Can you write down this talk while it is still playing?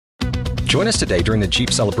Join us today during the Jeep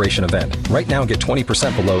Celebration event. Right now, get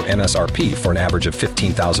 20% below MSRP for an average of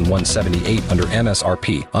 $15,178 under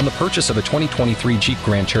MSRP on the purchase of a 2023 Jeep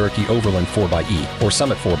Grand Cherokee Overland 4xE or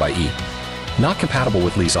Summit 4xE. Not compatible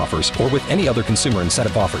with lease offers or with any other consumer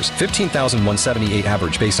incentive offers. $15,178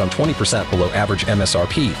 average based on 20% below average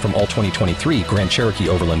MSRP from all 2023 Grand Cherokee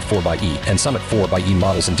Overland 4xE and Summit 4xE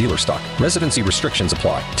models in dealer stock. Residency restrictions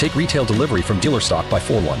apply. Take retail delivery from dealer stock by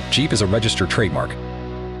 4/1. Jeep is a registered trademark.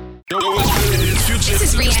 This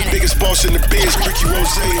is Rihanna. The biggest boss in the biz, Ricky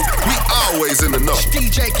Rose. We always in the know.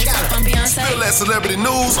 DJ Khaled. I'm Beyonce. All that celebrity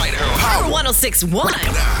news. Right here on Power 106.1.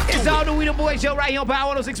 It's all the We The Boys show right here on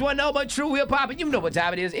Power 106.1. No but true hip hop. And you know what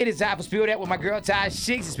time it is. It is time for Spill That with my girl Ty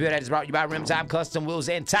Shiggs. Spill That is brought to you by Rim Time Custom Wheels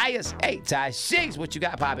and Tires. Hey, Ty Shiggs, what you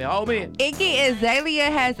got popping, homie? Iggy Azalea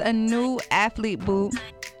has a new athlete boo.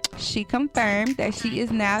 She confirmed that she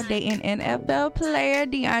is now dating NFL player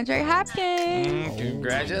DeAndre Hopkins.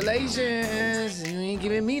 Congratulations. You ain't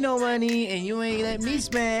giving me no money and you ain't let me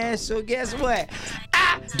smash. So guess what?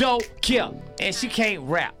 I don't care. And she can't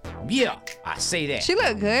rap. Yeah, I say that. She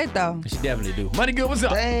look good though. She definitely do. Money Good, what's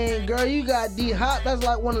up? Dang, girl, you got D-Hop. That's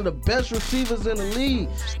like one of the best receivers in the league.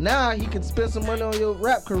 Now he can spend some money on your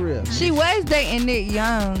rap career. She was dating Nick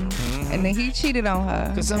Young, and then he cheated on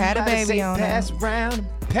her. Had a baby on her. Pass around.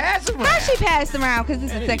 How she passed around? Because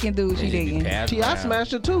it's the second dude she dating. T.I.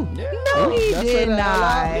 smashed her too. Yeah. No, he did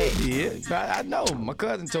not. Yeah, I know. My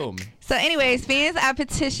cousin told me. So anyways, fans are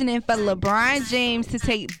petitioning for LeBron James to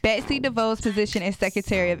take Betsy DeVos' position as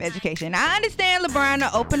Secretary of Education. I understand LeBron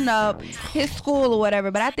to open up his school or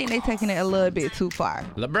whatever, but I think they're taking it a little bit too far.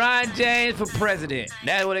 LeBron James for president.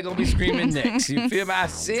 That's what they're going to be screaming next. You feel me? I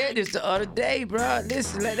said this the other day, bro.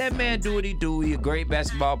 Listen, let that man do what he do. He a great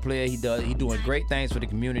basketball player. He doing great things for the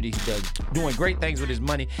community. He doing great things with his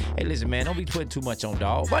money. Hey, listen, man, don't be putting too much on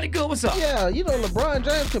dog. Money Good, what's up? Yeah, you know, LeBron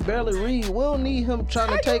James can barely read. We don't need him trying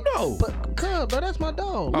to take... You know? But, bro, that's my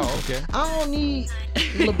dog. Oh, okay. I don't need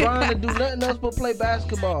LeBron to do nothing else but play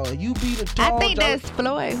basketball. You be the tall... I think that's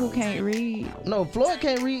Floyd who can't read. No, Floyd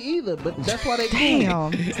can't read either, but that's why they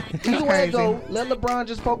Damn. Either way it go, let LeBron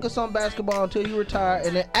just focus on basketball until he retire,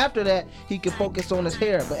 and then after that, he can focus on his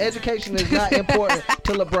hair. But education is not important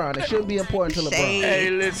to LeBron. It shouldn't be important to LeBron. Hey,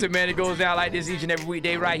 listen, man, it goes down like this each and every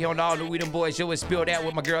weekday right here on All the We Them Boys show. It's Spilled Out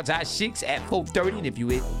with my girl Ty Shiggs at 4:30. And if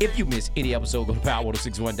you miss any episode, go to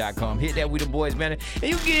power1061.com. Hit that We Them Boys banner, and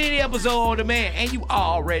you get any episode on demand. And you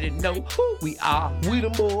already know who we are. We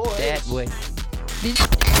Them Boys. That way.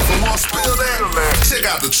 For more Spill That, check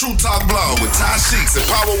out the True Talk blog with Ty Shiggs at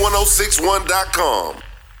power1061.com.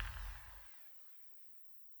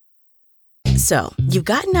 So, you've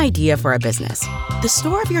got an idea for a business. The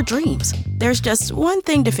store of your dreams. There's just one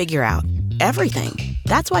thing to figure out. Everything.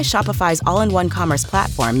 That's why Shopify's all-in-one commerce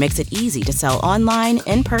platform makes it easy to sell online,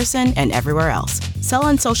 in person, and everywhere else. Sell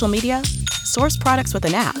on social media, source products with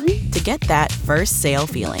an app to get that first sale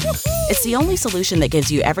feeling. It's the only solution that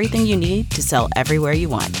gives you everything you need to sell everywhere you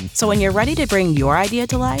want. So when you're ready to bring your idea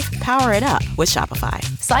to life, power it up with Shopify.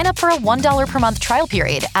 Sign up for a $1 per month trial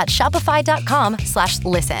period at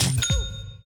shopify.com/listen.